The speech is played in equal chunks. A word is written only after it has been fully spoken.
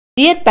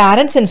Dear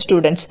parents and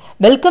students,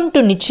 welcome to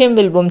Nichayam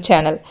Velvom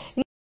channel.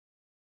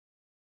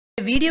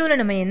 இந்த வீடியோவில்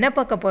நம்ம என்ன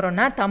பார்க்க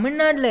போகிறோம்னா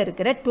தமிழ்நாட்டில்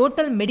இருக்கிற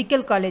டோட்டல்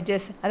மெடிக்கல்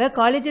காலேஜஸ் அதாவது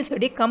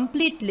காலேஜஸோடைய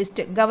complete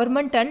list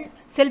government and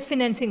self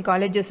financing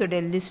காலேஜஸோடைய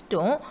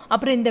லிஸ்ட்டும்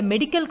அப்புறம் இந்த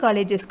மெடிக்கல்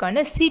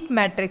காலேஜஸ்க்கான சீட்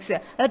மேட்ரிக்ஸ்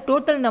அதாவது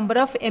total number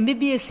of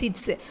MBBS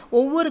seeds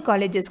ஒவ்வொரு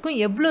காலேஜஸ்க்கும்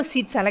எவ்வளோ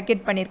சீட்ஸ்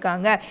அலோகேட்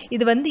பண்ணியிருக்காங்க.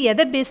 இது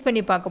எதை பேஸ்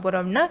பண்ணி பார்க்க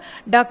போகிறோம்னா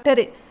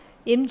டாக்டர்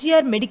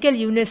MGR மெடிக்கல்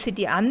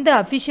யூனிவர்சிட்டி அந்த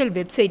அஃபிஷியல்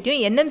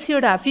வெப்சைட்டையும்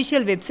NMCயோட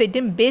அஃபிஷியல்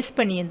வெப்சைட்டையும் பேஸ்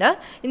பண்ணியிருந்தால்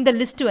இந்த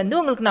லிஸ்ட்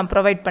உங்களுக்கு நான்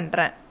ப்ரொவைட்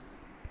பண்ணுறேன்.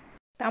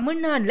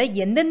 தமிழ்நாட்டில்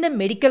எந்தெந்த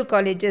medical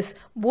colleges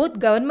both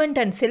government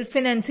and self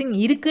financing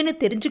இருக்குன்னு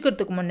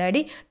தெரிஞ்சுக்கிறதுக்கு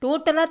முன்னாடி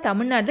டோட்டலாக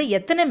தமிழ்நாட்டில்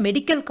எத்தனை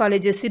மெடிக்கல்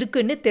காலேஜஸ்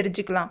இருக்குன்னு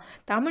தெரிஞ்சுக்கலாம்.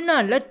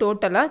 தமிழ்நாட்டில்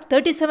டோட்டலாக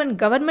 37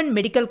 கவர்மெண்ட்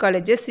மெடிக்கல்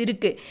காலேஜஸ்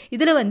இருக்குது.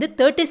 இதில்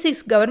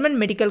 36 கவர்மெண்ட்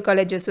மெடிக்கல்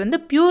காலேஜஸ்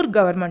பியூர்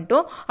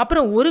கவர்மெண்ட்டும்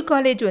அப்புறம் ஒரு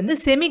காலேஜ்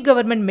செமி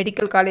கவர்மெண்ட்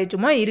மெடிக்கல்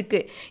காலேஜுமா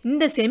இருக்குது.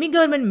 இந்த செமி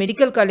கவர்மெண்ட்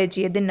மெடிக்கல் காலேஜ்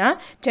எதுனா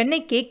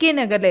சென்னை KK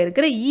நகரில்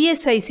இருக்கிற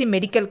ESIC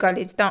மெடிக்கல்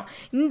காலேஜ் தான்.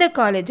 இந்த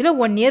காலேஜில்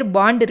 1 year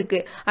பாண்ட்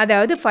இருக்குது.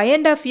 அதாவது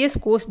 5.5 years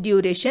course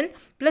duration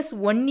plus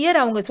 1 year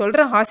அவங்க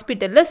சொல்கிற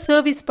ஹாஸ்பிட்டலில்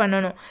சர்வீஸ்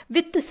பண்ணணும்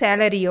வித்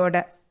சேலரியோட.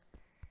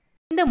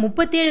 இந்த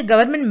 37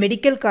 கவர்மெண்ட்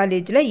மெடிக்கல்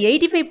காலேஜில்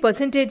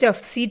 85%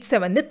 of சீட்ஸை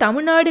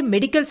Tamil Nadu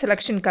medical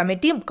selection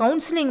committee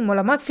counselling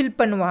மூலமாக ஃபில்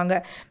பண்ணுவாங்க.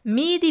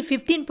 மீதி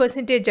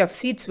 15% of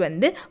seeds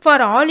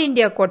for all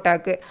India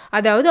கோட்டாக்கு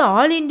அதாவது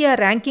ஆல் இண்டியா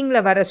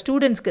ரேங்கிங்கில் வர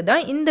ஸ்டூடெண்ட்ஸ்க்கு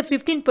தான் இந்த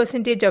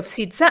 15% ஆஃப்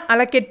சீட்ஸை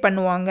அலோகேட்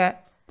பண்ணுவாங்க.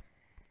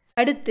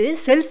 அடுத்து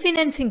செல்ஃப்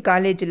ஃபினான்சிங்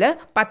காலேஜில்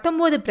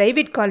 19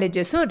 ப்ரைவேட்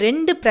காலேஜஸும்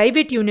 2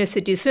 ப்ரைவேட்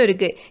யூனிவர்சிட்டிஸும்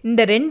இருக்குது.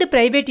 இந்த 2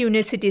 ப்ரைவேட்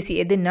யூனிவர்சிட்டிஸ்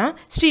எதுனா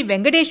ஸ்ரீ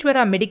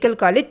வெங்கடேஸ்வரா மெடிக்கல்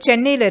காலேஜ்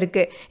சென்னையில்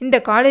இருக்குது. இந்த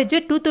காலேஜை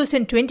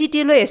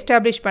 2022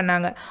 எஸ்டாப்ளிஷ்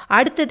பண்ணாங்க.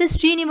 அடுத்தது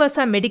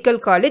ஸ்ரீனிவாசா மெடிக்கல்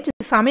காலேஜ்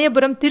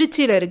சமயபுரம்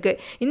திருச்சியில் இருக்குது.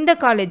 இந்த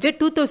காலேஜை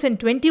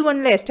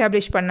 2021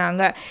 எஸ்டாப்ளிஷ்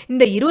பண்ணாங்க.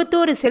 இந்த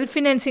 21 செல்ஃப்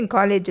ஃபினான்சிங்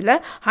காலேஜில்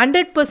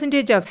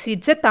 100% of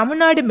சீட்ஸை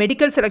Tamil Nadu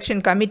medical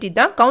selection committee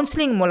தான்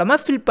கவுன்சிலிங் மூலமாக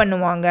ஃபில்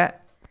பண்ணுவாங்க.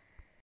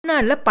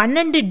 தமிழ்நாட்டில்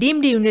 12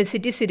 டீம்டு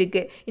யூனிவர்சிட்டிஸ்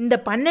இருக்குது. இந்த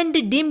 12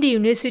 டீம்டு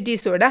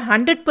யூனிவர்சிட்டிஸோட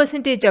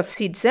 100% ஆஃப்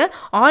சீட்ஸை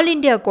ஆல்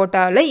இண்டியா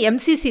கோட்டாவில்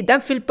MCC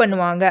தான் ஃபில்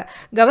பண்ணுவாங்க.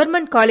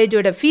 கவர்மெண்ட்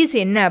காலேஜோட ஃபீஸ்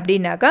என்ன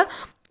அப்படின்னாக்கா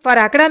ஃபார்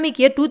அகடாமிக்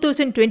இயர்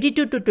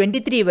 2022 to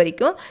 23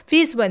 வரைக்கும்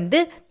ஃபீஸ்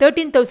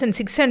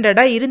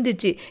 13,600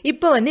 இருந்துச்சு.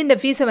 இப்போ இந்த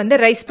ஃபீஸை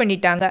ரைஸ்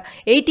பண்ணிட்டாங்க.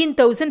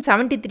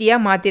 18,073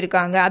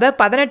 மாற்றிருக்காங்க. அதாவது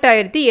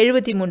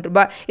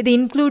 18,073 இது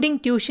including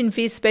tuition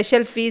fees,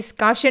 special fees,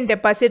 caution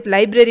deposit,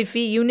 library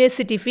ஃபீ,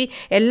 யூனிவர்சிட்டி ஃபீ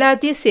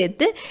எல்லாத்தையும்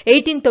சேர்த்து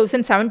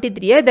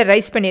 18,073 இதை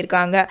ரைஸ்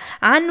பண்ணியிருக்காங்க.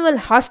 ஆனுவல்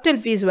ஹாஸ்டல்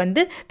ஃபீஸ்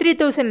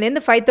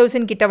 3,000லேருந்து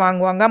 5,000 கிட்ட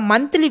வாங்குவாங்க.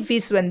 Monthly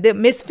fees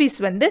mess fees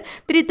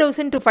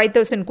 3,000 to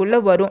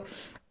 5,000 வரும்.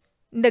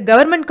 இந்த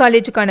கவர்மெண்ட்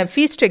காலேஜுக்கான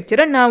ஃபீஸ்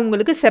ஸ்ட்ரக்சரை நான்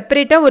உங்களுக்கு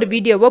செப்பரேட்டாக ஒரு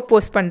வீடியோவை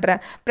போஸ்ட் பண்ணுறேன்.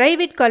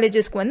 ப்ரைவேட்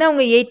காலேஜஸ்க்கு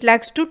அவங்க 8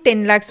 lakhs to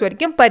 10 lakhs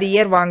வரைக்கும் பர்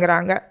இயர்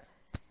வாங்குறாங்க.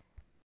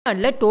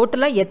 அதில்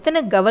டோட்டலாக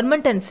எத்தனை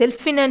government and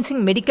self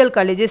financing medical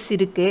colleges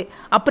இருக்குது,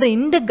 அப்புறம்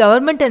இந்த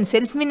government and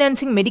self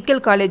financing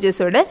medical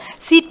காலேஜஸோட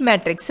seat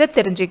மேட்ரிக்ஸை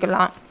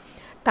தெரிஞ்சுக்கலாம்.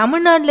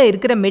 தமிழ்நாட்டில்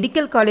இருக்கிற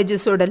மெடிக்கல்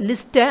காலேஜஸோட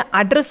லிஸ்ட்டை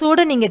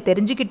அட்ரஸோடு நீங்கள்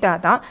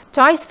தெரிஞ்சுக்கிட்டால் தான்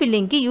சாய்ஸ்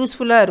ஃபில்லிங்க்கு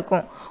யூஸ்ஃபுல்லாக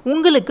இருக்கும்.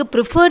 உங்களுக்கு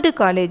ப்ரிஃபர்டு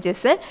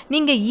காலேஜஸை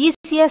நீங்கள்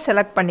ஈஸியாக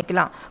செலக்ட்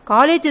பண்ணிக்கலாம்.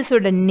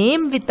 காலேஜஸோட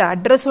நேம் வித்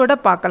அட்ரஸோடு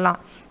பார்க்கலாம்.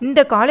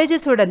 இந்த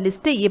காலேஜஸோட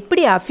லிஸ்ட்டை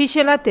எப்படி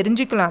அஃபிஷியலாக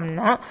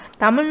தெரிஞ்சுக்கலாம்னா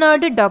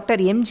Tamil Nadu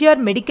doctor MGR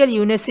medical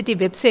university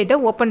வெப்சைட்டை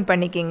ஓப்பன்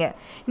பண்ணிக்கோங்க.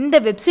 இந்த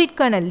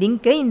வெப்சைட்கான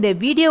லிங்க்கை இந்த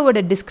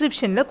வீடியோவோட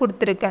டிஸ்கிரிப்ஷனில்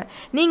கொடுத்துருக்கேன்.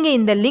 நீங்கள்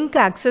இந்த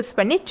லிங்க்கை அக்சஸ்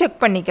பண்ணி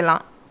செக்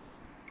பண்ணிக்கலாம்.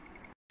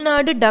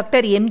 Tamil Nadu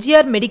doctor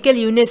MGR medical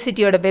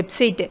யூனிவர்சிட்டியோட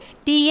website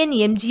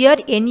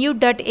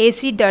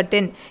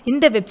tnmgrnu.ac.in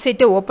இந்த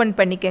வெப்சைட்டை ஓப்பன்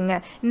பண்ணிக்கோங்க.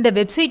 இந்த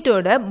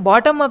வெப்சைட்டோட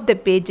பாட்டம் ஆஃப் த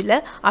பேஜில்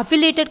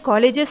அஃபிலியேட்டட்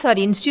காலேஜஸ் ஆர்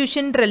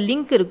இன்ஸ்டியூஷன்ற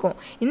லிங்க் இருக்கும்.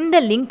 இந்த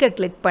லிங்க்கை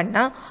கிளிக்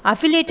பண்ணால்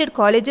affiliated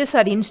colleges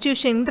R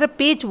இன்ஸ்டியூஷன்ற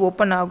page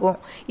open ஆகும்.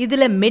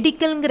 இதில்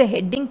மெடிக்கல்ங்கிற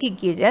ஹெட்டிங்க்கு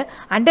கீழே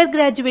under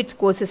graduates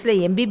கோர்சஸில்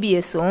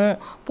MBBSும்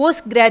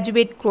post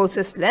graduate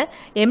கோர்சஸில்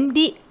MD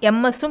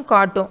MS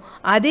காட்டும்.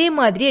 அதே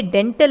மாதிரியே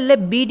டென்டலில்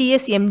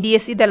BDS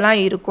MDS இதெல்லாம்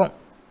இருக்கும்.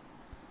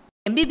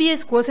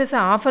 MBBS கோர்சஸை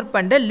ஆஃபர்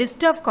பண்ணுற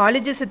லிஸ்ட் ஆஃப்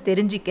காலேஜஸை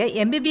தெரிஞ்சிக்க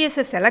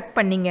MBBSஐ செலக்ட்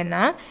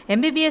பண்ணிங்கன்னா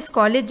MBBS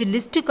college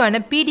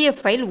லிஸ்ட்டுக்கான PDF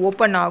file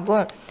open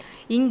ஆகும்.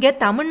 இங்கே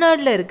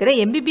தமிழ்நாட்டில் இருக்கிற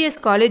MBBS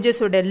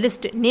காலேஜஸோட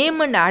லிஸ்ட் நேம்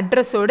அண்ட்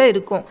அட்ரஸோடு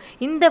இருக்கும்.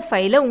 இந்த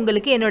ஃபைலை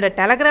உங்களுக்கு என்னோட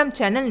டெலகிராம்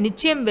சேனல்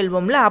நிச்சயம்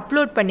வெல்வோமில்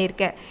அப்லோட்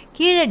பண்ணியிருக்கேன்.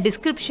 கீழே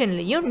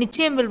டிஸ்கிரிப்ஷன்லேயும்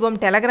நிச்சயம் வெல்வோம்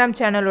டெலகிராம்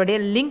சேனலோடைய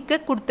லிங்க்கை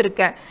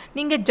கொடுத்துருக்கேன்.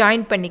 நீங்கள்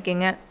ஜாயின்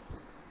பண்ணிக்கோங்க.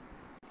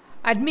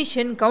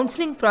 அட்மிஷன்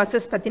கவுன்சிலிங்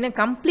ப்ராசஸ் பற்றின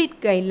கம்ப்ளீட்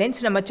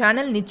கைட்லைன்ஸ் நம்ம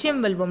சேனல் நிச்சயம்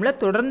வெல்வோமில்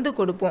தொடர்ந்து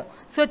கொடுப்போம்.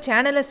 ஸோ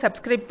சேனலை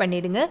சப்ஸ்கிரைப்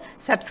பண்ணிவிடுங்க.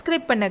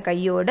 சப்ஸ்கிரைப் பண்ண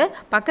கையோட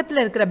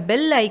பக்கத்தில் இருக்கிற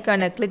பெல்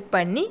ஐக்கானை கிளிக்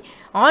பண்ணி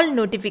ஆல்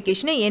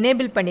நோட்டிஃபிகேஷனை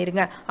எனேபிள்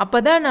பண்ணிடுங்க.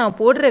 அப்போ தான் நான்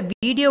போடுற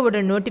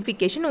வீடியோவோட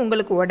நோட்டிஃபிகேஷன்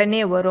உங்களுக்கு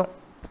உடனே வரும்.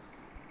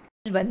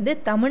 வந்து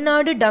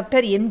Tamil Nadu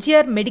doctor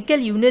MGR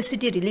medical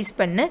university release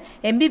பண்ண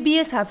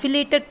MBBS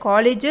affiliated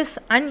colleges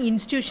and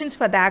institutions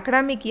for the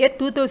academic year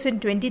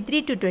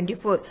 2023 to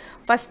 24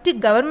 first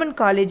government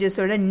colleges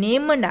ஓட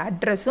நேம் அண்ட்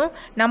அட்ரஸும்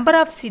நம்பர்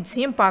ஆஃப்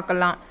சீட்ஸையும்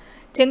பார்க்கலாம்.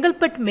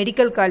 செங்கல்பட்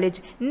மெடிக்கல் காலேஜ்,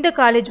 இந்த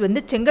காலேஜ்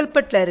வந்து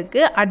செங்கல்பட்டில்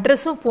இருக்குது.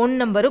 அட்ரஸும்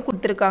ஃபோன் நம்பரும்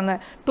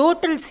கொடுத்துருக்காங்க.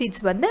 டோட்டல்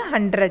சீட்ஸ் வந்து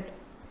 100.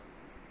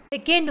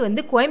 செகண்ட்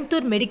வந்து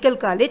Coimbatore medical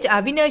college,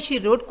 Avinashi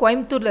road,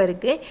 கோயம்புத்தூரில்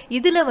இருக்குது.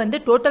 இதில் வந்து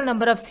total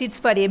number of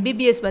seeds for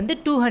MBBS வந்து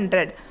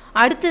 200.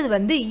 அடுத்தது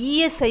வந்து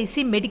ESIC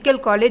medical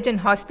college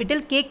and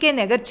hospital, KK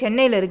நகர்,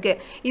 சென்னையில் இருக்குது.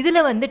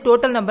 இதில் வந்து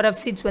டோட்டல் நம்பர்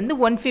ஆஃப் சீட்ஸ் வந்து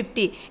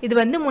 150. இது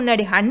வந்து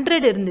முன்னாடி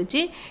 100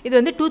 இருந்துச்சு. இது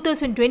வந்து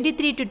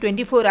 2023 to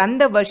 24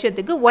 அந்த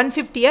வருஷத்துக்கு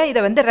 150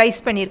 இதை வந்து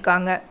ரைஸ்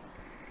பண்ணியிருக்காங்க.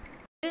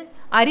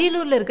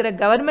 அரியலூரில் இருக்கிற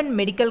கவர்மெண்ட்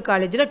மெடிக்கல்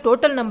காலேஜில்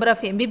total number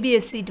of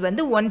MBBS seat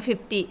வந்து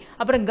 150.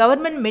 அப்புறம்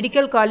government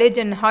medical college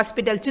and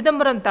hospital,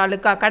 Chidambaram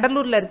taluka,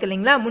 கடலூரில் இருக்கு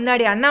இல்லைங்களா.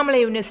 முன்னாடி அண்ணாமலை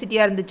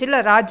யூனிவர்சிட்டியாக இருந்துச்சு இல்லை,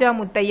 ராஜா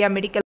முத்தையா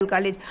மெடிக்கல்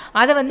காலேஜ்.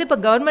 அதை வந்து இப்போ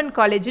கவர்மெண்ட்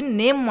காலேஜ்னு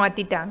நேம்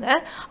மாற்றிட்டாங்க.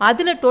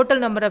 அதில்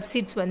டோட்டல் நம்பர் ஆஃப்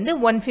சீட்ஸ் வந்து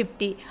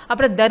 150.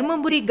 அப்புறம்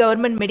தருமபுரி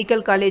கவர்மெண்ட்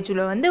மெடிக்கல்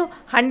காலேஜில் வந்து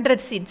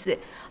 100 சீட்ஸு.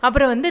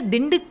 அப்புறம் வந்து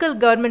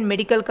திண்டுக்கல் கவர்மெண்ட்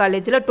மெடிக்கல்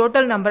காலேஜில்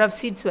டோட்டல் நம்பர்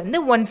ஆஃப் சீட்ஸ் வந்து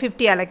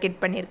 150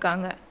 அலோகேட்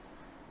பண்ணியிருக்காங்க.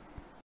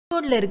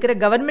 ஈரோடில் இருக்கிற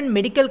கவர்மெண்ட்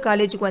மெடிக்கல்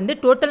காலேஜுக்கு வந்து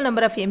total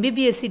number of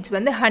MBBS seeds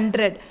வந்து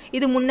 100.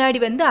 இது முன்னாடி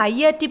வந்து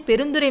IRT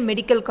பெருந்துறை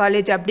மெடிக்கல்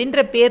காலேஜ்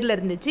அப்படின்ற பேரில்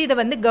இருந்துச்சு. இதை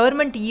வந்து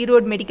கவர்மெண்ட்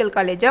ஈரோடு மெடிக்கல்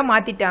காலேஜாக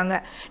மாற்றிட்டாங்க.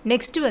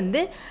 நெக்ஸ்ட்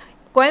வந்து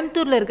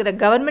கோயம்புத்தூரில் இருக்கிற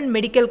government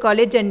medical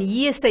college and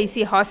ESIC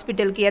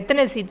ஹாஸ்பிட்டலுக்கு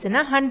எத்தனை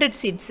சீட்ஸ்னால் 100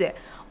 சீட்ஸு.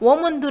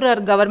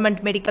 ஓமந்தூரார்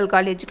கவர்மெண்ட் மெடிக்கல்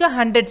காலேஜுக்கு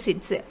 100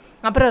 சீட்ஸு.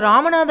 அப்புறம்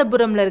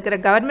ராமநாதபுரமில் இருக்கிற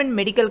கவர்மெண்ட்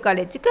மெடிக்கல்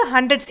காலேஜுக்கு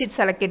 100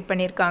 சீட்ஸ் அலோகேட்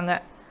பண்ணியிருக்காங்க.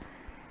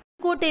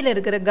 கோட்டையில்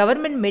இருக்கிற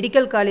கவர்மெண்ட்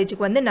மெடிக்கல்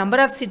காலேஜுக்கு வந்து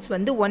நம்பர் ஆஃப் சீட்ஸ்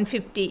வந்து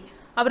 150.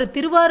 அப்புறம்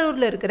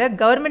திருவாரூரில் இருக்கிற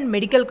கவர்மெண்ட்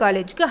மெடிக்கல்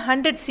காலேஜுக்கு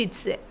 100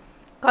 சீட்ஸு.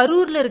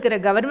 கரூரில் இருக்கிற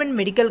கவர்மெண்ட்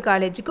மெடிக்கல்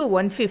காலேஜுக்கு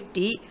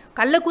 150.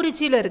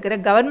 கள்ளக்குறிச்சியில் இருக்கிற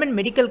கவர்மெண்ட்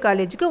மெடிக்கல்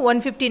காலேஜுக்கு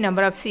 150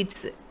 நம்பர் ஆஃப்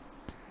சீட்ஸு.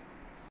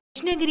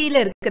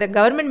 கிருஷ்ணகிரியில் இருக்கிற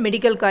கவர்மெண்ட்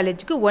மெடிக்கல்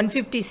காலேஜுக்கு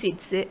 150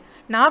 சீட்ஸு.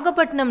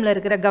 நாகப்பட்டினமில்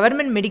இருக்கிற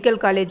கவர்மெண்ட் மெடிக்கல்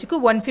காலேஜுக்கு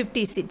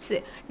 150 சீட்ஸு.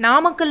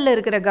 நாமக்கல்லில்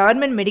இருக்கிற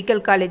கவர்மெண்ட்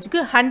மெடிக்கல் காலேஜுக்கு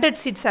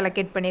 100 சீட்ஸ்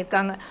அலோகேட்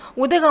பண்ணியிருக்காங்க.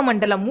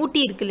 உதகமண்டலம்,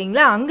 ஊட்டி இருக்கு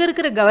இல்லைங்களா, அங்கே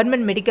இருக்கிற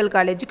கவர்மெண்ட் மெடிக்கல்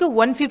காலேஜுக்கு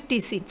 150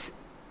 சீட்ஸ்.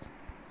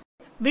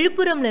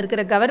 விழுப்புரமில்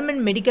இருக்கிற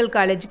கவர்மெண்ட் மெடிக்கல்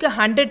காலேஜுக்கு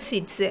 100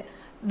 சீட்ஸு.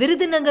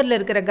 விருதுநகரில்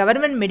இருக்கிற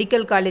government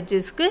medical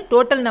காலேஜஸ்க்கு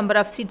total number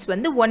of seeds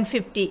வந்து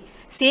 150.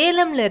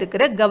 சேலமில்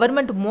இருக்கிற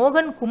கவர்மெண்ட்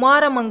மோகன்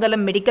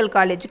குமாரமங்கலம் மெடிக்கல்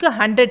காலேஜுக்கு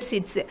 100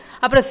 சீட்ஸு.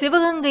 அப்புறம்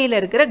சிவகங்கையில்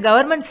இருக்கிற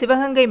கவர்மெண்ட்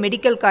சிவகங்கை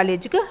மெடிக்கல்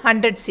காலேஜுக்கு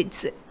 100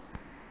 சீட்ஸு.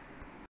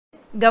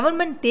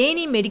 கவர்மெண்ட்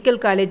தேனி மெடிக்கல்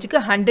காலேஜுக்கு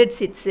 100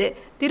 சீட்ஸு.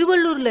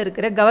 திருவள்ளூரில்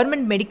இருக்கிற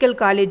கவர்மெண்ட் மெடிக்கல்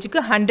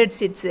காலேஜுக்கு 100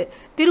 சீட்ஸு.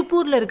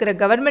 திருப்பூரில் இருக்கிற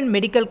கவர்மெண்ட்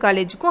மெடிக்கல்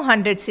காலேஜுக்கும்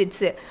 100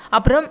 சீட்ஸு.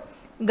 அப்புறம்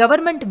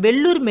கவர்மெண்ட்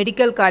வெள்ளூர்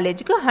மெடிக்கல்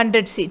காலேஜுக்கு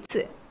 100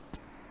 சீட்ஸு.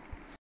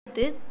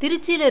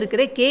 திருச்சியில்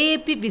இருக்கிற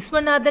KAP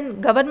விஸ்வநாதன்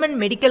கவர்மெண்ட்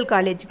மெடிக்கல்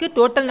காலேஜுக்கு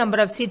டோட்டல்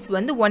நம்பர் ஆஃப் சீட்ஸ்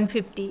வந்து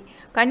 150.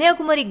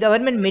 கன்னியாகுமரி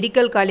கவர்மெண்ட்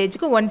மெடிக்கல்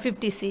காலேஜுக்கு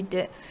 150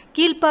 சீட்டு.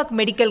 கீழ்பாக்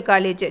மெடிக்கல்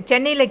காலேஜ்,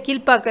 சென்னையில்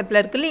கீழ்பாக்கத்தில்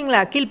இருக்கு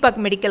இல்லைங்களா,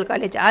 கீழ்பாக் மெடிக்கல்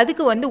காலேஜ்,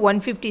 அதுக்கு வந்து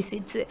 150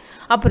 சீட்ஸு.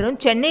 அப்புறம்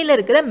சென்னையில்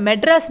இருக்கிற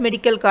மெட்ராஸ்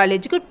மெடிக்கல்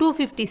காலேஜுக்கு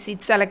 250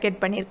 சீட்ஸ்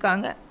அலோகேட்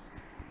பண்ணியிருக்காங்க.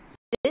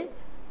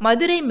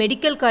 மதுரை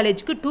மெடிக்கல்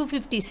காலேஜுக்கு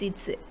 250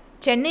 சீட்ஸு.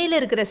 சென்னையில்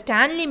இருக்கிற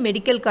ஸ்டான்லி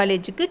மெடிக்கல்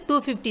காலேஜுக்கு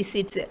 250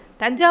 சீட்ஸு.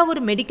 தஞ்சாவூர்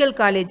மெடிக்கல்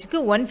காலேஜுக்கு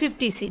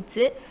 150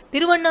 seeds.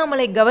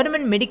 Tiruvannamalai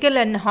government medical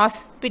and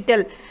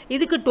hospital,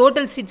 இதுக்கு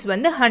டோட்டல் சீட்ஸ்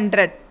வந்து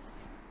 100.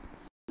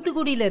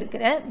 தூத்துக்குடியில்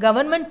இருக்கிற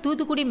கவர்மெண்ட்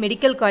தூத்துக்குடி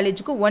மெடிக்கல்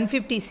காலேஜுக்கு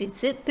 150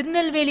 சீட்ஸு.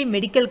 திருநெல்வேலி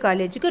மெடிக்கல்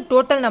காலேஜுக்கு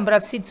டோட்டல் நம்பர்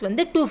ஆஃப் சீட்ஸ்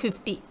வந்து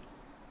 250.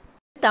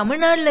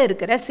 தமிழ்நாட்டில்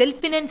இருக்கிற self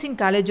financing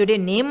காலேஜோடைய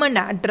name and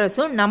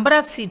அட்ரஸும் number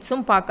of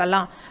சீட்ஸும்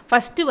பார்க்கலாம்.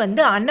 ஃபஸ்ட்டு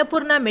வந்து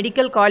Annapurna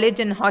medical college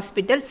and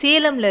hospital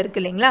சேலமில் இருக்கு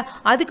இல்லைங்களா,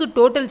 அதுக்கு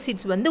டோட்டல்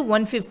சீட்ஸ் வந்து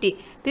 150.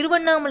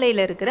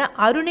 திருவண்ணாமலையில் இருக்கிற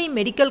அருணை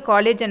மெடிக்கல்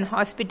காலேஜ் அண்ட்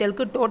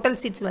ஹாஸ்பிட்டலுக்கு டோட்டல்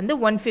சீட்ஸ் வந்து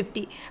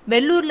 150.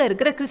 வெள்ளூரில்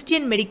இருக்கிற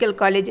கிறிஸ்டியன் மெடிக்கல்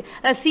காலேஜ்,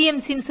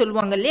 CMCன்னு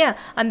சொல்லுவாங்க இல்லையா,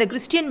 அந்த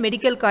கிறிஸ்டியன்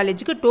மெடிக்கல்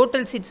காலேஜுக்கு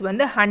டோட்டல் சீட்ஸ்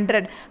வந்து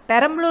 100.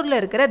 பெரம்பலூரில்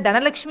இருக்கிற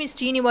Dhanalakshmi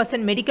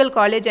Srinivasan medical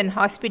college and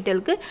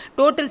ஹாஸ்பிட்டலுக்கு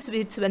டோட்டல்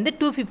சீட்ஸ் வந்து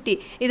 250.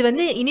 இது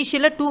வந்து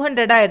இனிஷியலாக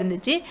 200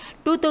 இருந்துச்சு.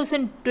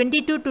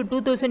 2022 to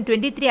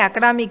 2023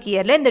 அகடாமிக்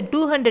இயரில் இந்த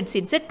 200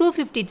 சீட்ஸை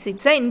 250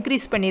 சீட்ஸாக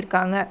இன்க்ரீஸ்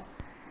பண்ணியிருக்காங்க.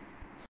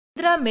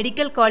 Indira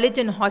medical college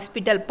and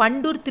hospital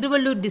பண்டூர்,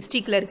 Tiruvallur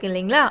டிஸ்ட்ரிக்டில் இருக்கு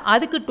இல்லைங்களா,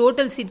 அதுக்கு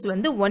டோட்டல் சீட்ஸ்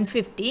வந்து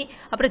 150.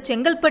 அப்புறம்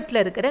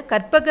செங்கல்பட்டில் இருக்கிற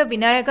கற்பக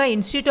Vinayaka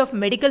institute of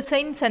medical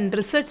science and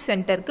research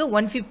சென்டருக்கு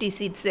 150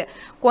 சீட்ஸு.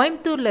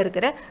 கோயம்புத்தூரில்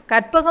இருக்கிற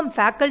Karpagam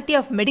faculty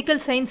of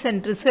medical science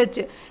and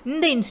research,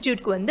 இந்த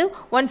இன்ஸ்டியூட்க்கு வந்து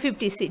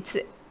 150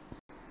 சீட்ஸு.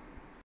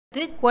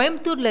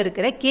 கோயம்புத்தூரில்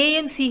இருக்கிற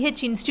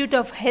KMCH institute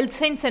of health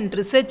science and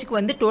ரிசர்ச்சுக்கு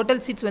வந்து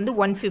டோட்டல் சீட்ஸ் வந்து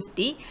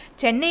 150.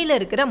 சென்னையில்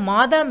இருக்கிற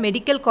மாதா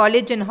மெடிக்கல்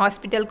காலேஜ் அண்ட்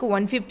ஹாஸ்பிட்டலுக்கு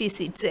 150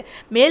 சீட்ஸு.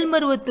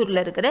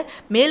 மேல்மருவத்தூரில் இருக்கிற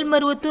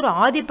Melmaruvathur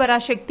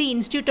Adiparasakthi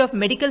institute of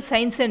medical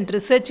science and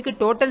ரிசர்ச்சுக்கு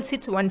total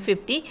seeds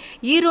 150.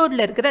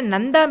 ஈரோடில் இருக்கிற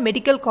நந்தா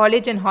மெடிக்கல்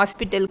காலேஜ் அண்ட்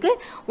ஹாஸ்பிட்டலுக்கு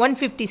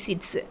 150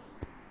 seeds.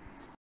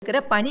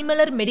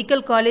 Panimalar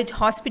medical college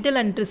hospital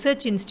and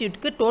research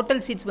இன்ஸ்டியூட்க்கு total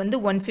seeds வந்து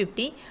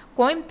 150.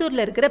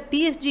 கோயம்புத்தூரில் இருக்கிற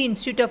PSG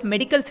institute of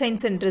medical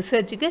science and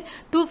ரிசர்ச்சுக்கு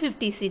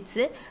 250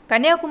 seeds.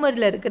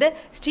 கன்னியாகுமரியில் இருக்கிற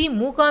Sri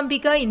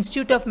Mookambika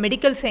institute of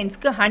medical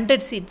சயின்ஸ்க்கு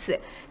 100 seeds.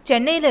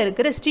 சென்னையில்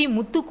இருக்கிற Sri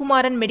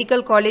Muthukumaran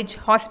medical college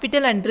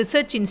hospital and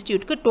research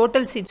இன்ஸ்டியூட்க்கு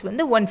total seeds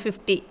வந்து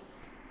 150.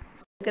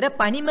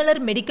 பனிமலர்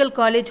medical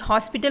college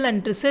hospital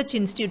and research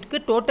இன்ஸ்டியூட்க்கு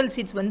total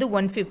seeds வந்து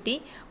 150.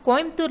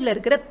 கோயம்புத்தூரில்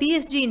இருக்கிற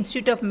PSG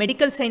institute of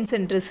medical science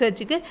and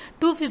ரிசர்ச்சுக்கு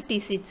 250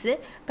 seeds.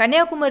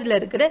 கன்னியாகுமரியில்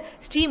இருக்கிற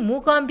Sri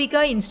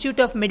Mookambika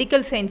institute of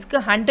medical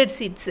சயின்ஸ்க்கு 100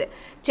 seeds.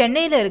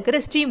 சென்னையில்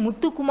இருக்கிற Sri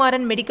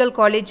Muthukumaran medical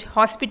college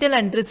hospital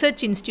and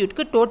research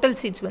இன்ஸ்டியூட்க்கு total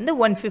seeds வந்து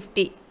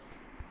 150.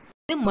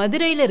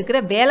 மதுரையில் இருக்கிற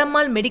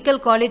Velammal medical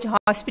college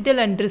hospital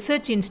and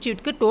research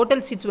இன்ஸ்டியூட்க்கு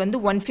total seeds வந்து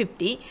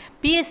 150.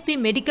 BSP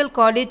medical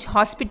college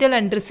hospital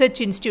and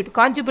research institute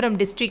Kanchipuram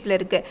டிஸ்ட்ரிக்டில்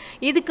இருக்குது.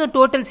 இதுக்கு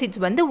டோட்டல்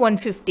சீட்ஸ் வந்து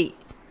 150.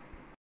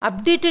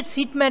 அப்டேட்டட்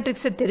சீட்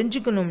மேட்ரிக்ஸை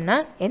தெரிஞ்சுக்கணும்னா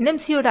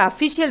என்எம்சியோட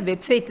அஃபிஷியல்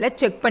வெப்சைட்டில்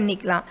செக்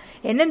பண்ணிக்கலாம்.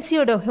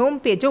 என்எம்சியோட ஹோம்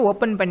பேஜை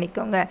ஓப்பன்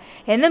பண்ணிக்கோங்க.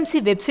 என்எம்சி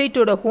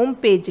வெப்சைட்டோட ஹோம்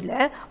பேஜில்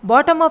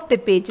பாட்டம் ஆஃப் த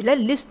பேஜில்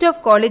லிஸ்ட் ஆஃப்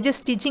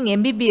காலேஜஸ் டீச்சிங்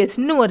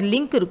எம்பிபிஎஸ்னு ஒரு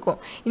லிங்க் இருக்கும்.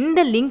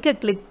 இந்த லிங்கை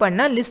கிளிக்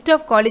பண்ணால் list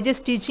of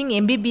colleges teaching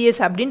MBBS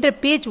அப்படின்ற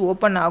பேஜ்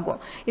ஓப்பன்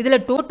ஆகும். இதில்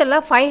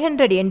டோட்டலாக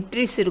 500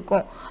 என்ட்ரிஸ்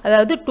இருக்கும்.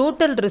 அதாவது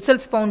டோட்டல்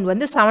ரிசல்ட்ஸ் ஃபவுண்ட்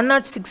வந்து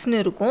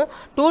 706ன்னு இருக்கும்.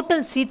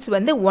 டோட்டல் சீட்ஸ்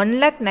வந்து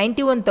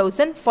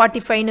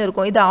 1,91,045ன்னு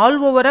இருக்கும். இது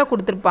ஆல் ஓவராக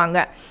கொடுத்துருப்பாங்க.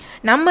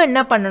 நம்ம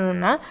என்ன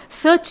பண்ணணும்னா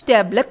சர்ச்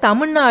டேப்பில்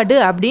தமிழ்நாடு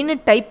அப்படின்னு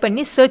டைப்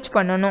பண்ணி சர்ச்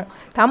பண்ணணும்.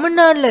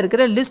 தமிழ்நாட்டில்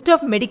இருக்கிற லிஸ்ட்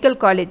ஆஃப் மெடிக்கல்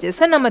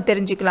காலேஜஸை நம்ம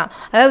தெரிஞ்சுக்கலாம்.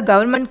 அதாவது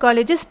government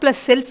colleges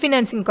plus self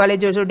financing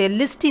காலேஜஸோடைய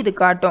list இது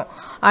காட்டும்.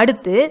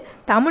 அடுத்து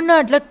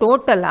தமிழ்நாட்டில்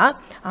டோட்டலாக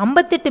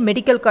 58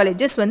 மெடிக்கல்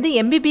காலேஜஸ் வந்து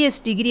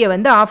எம்பிபிஎஸ் டிகிரியை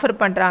வந்து ஆஃபர்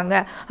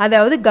பண்ணுறாங்க.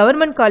 அதாவது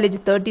government college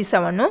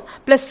 37ம்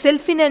plus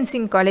self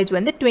financing college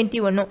வந்து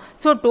 21.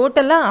 ஸோ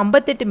டோட்டலாக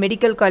 58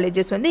 மெடிக்கல்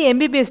காலேஜஸ் வந்து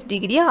எம்பிபிஎஸ்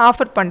டிகிரியை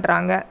ஆஃபர்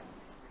பண்ணுறாங்க.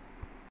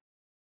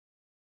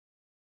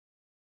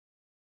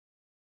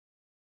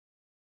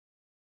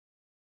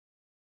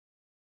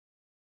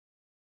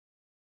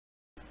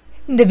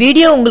 இந்த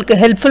வீடியோ உங்களுக்கு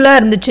ஹெல்ப்ஃபுல்லாக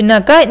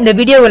இருந்துச்சுன்னாக்கா இந்த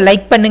வீடியோவை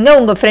லைக் பண்ணுங்கள்,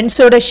 உங்கள்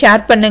ஃப்ரெண்ட்ஸோட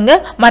ஷேர்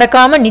பண்ணுங்கள்,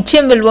 மறக்காமல்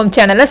நிச்சயம் வெல்வோம்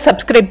சேனலை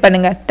சப்ஸ்கிரைப்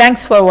பண்ணுங்கள்.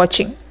 தேங்க்ஸ் ஃபார்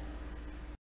வாட்சிங்.